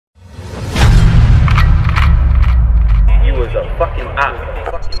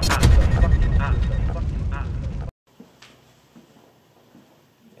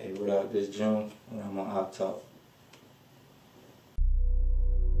Opp Talk.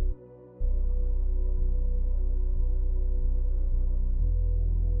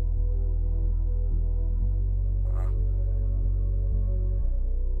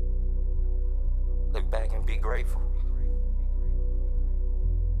 Look back and be grateful.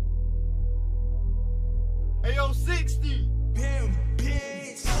 Ayo, 60. Pimp,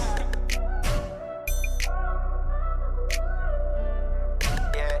 bitch.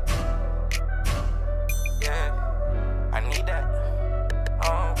 Yeah, I need that.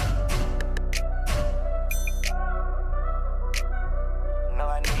 No,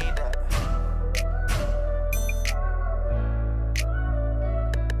 I need that.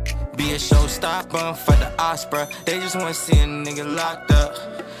 Be a showstopper for the Osprey. They just wanna see a nigga locked up.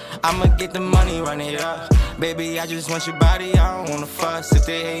 I'ma get the money, run it up. Baby, I just want your body, I don't wanna fuss. If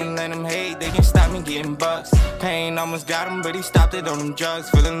they ain't let them hate, they can stop me getting bucks. Pain almost got him, but he stopped it on them drugs.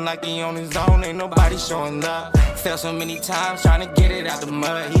 Feeling like he on his own, ain't nobody showing love. Fell so many times trying to get it out the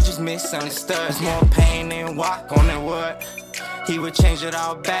mud. He just misunderstood. There's more pain than walk on that wood. He would change it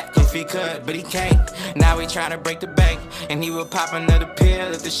all back if he could, but he can't. Now he trying to break the bank, and he will pop another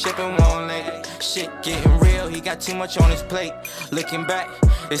pill if the shipping won't let. Shit getting real, he got too much on his plate. Looking back,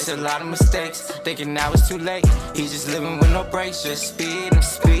 it's a lot of mistakes. Thinking now it's too late. He's just living with no brakes, just speeding,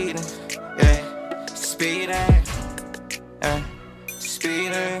 speeding, yeah, speeding,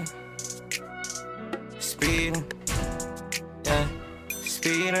 speeding, speeding, yeah,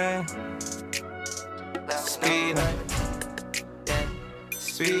 speeding, speeding.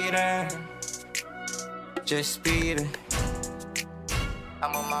 Speeding, just speeding.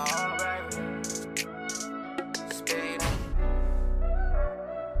 I'm on my own.